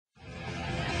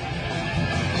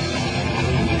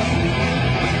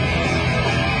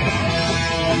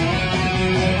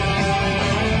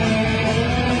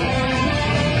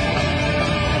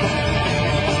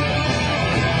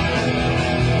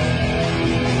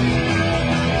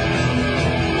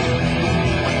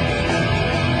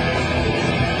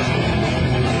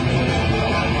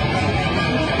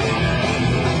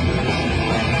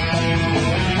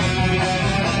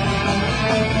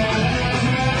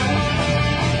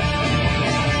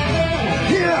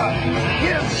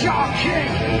is your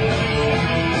king.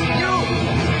 You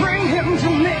bring him to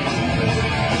me.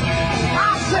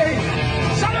 I say,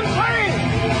 set him free.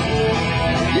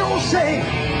 You'll say,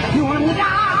 you and I.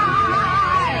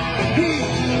 He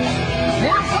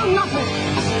asks for nothing.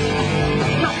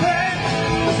 Nothing.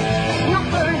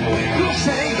 Nothing. You'll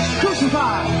say,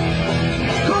 crucify.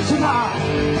 Crucify.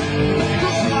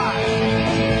 Crucify.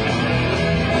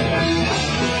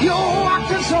 You're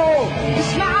acting so.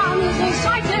 Islam is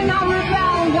inciting our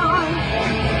rebellion.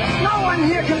 No one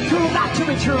here can prove that to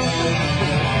be true.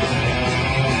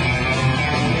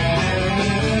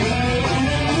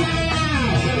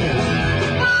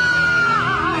 I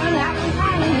haven't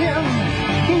found him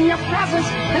in your presence,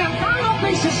 and I've got no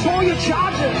basis for your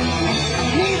charges.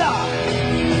 Neither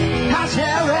has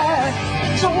Herod,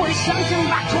 so we sent him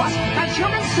back to us. As you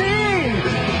can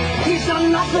see, he's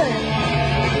done nothing.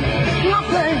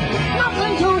 Nothing,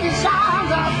 nothing to deserve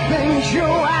the things you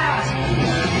ask.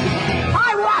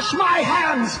 I wash my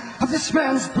hands of this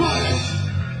man's blood.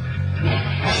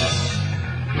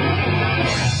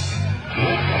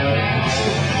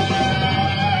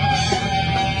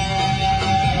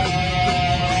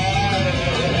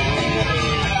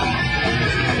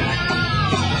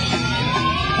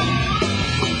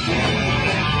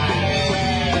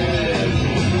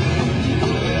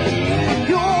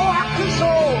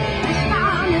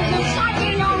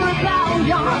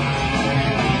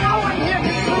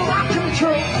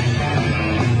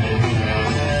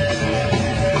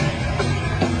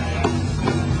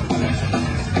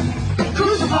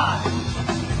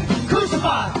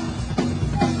 Crucify!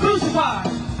 Crucify!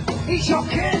 He's your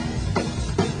king!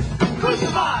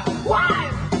 Crucify!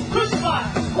 Why? Crucify!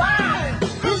 Why?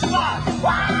 Crucify!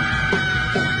 Why?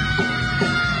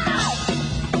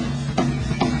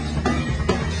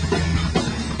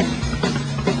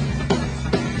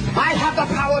 I have the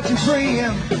power to free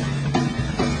him.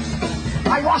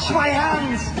 I wash my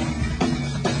hands.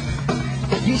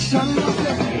 He's done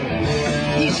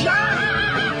nothing. He's done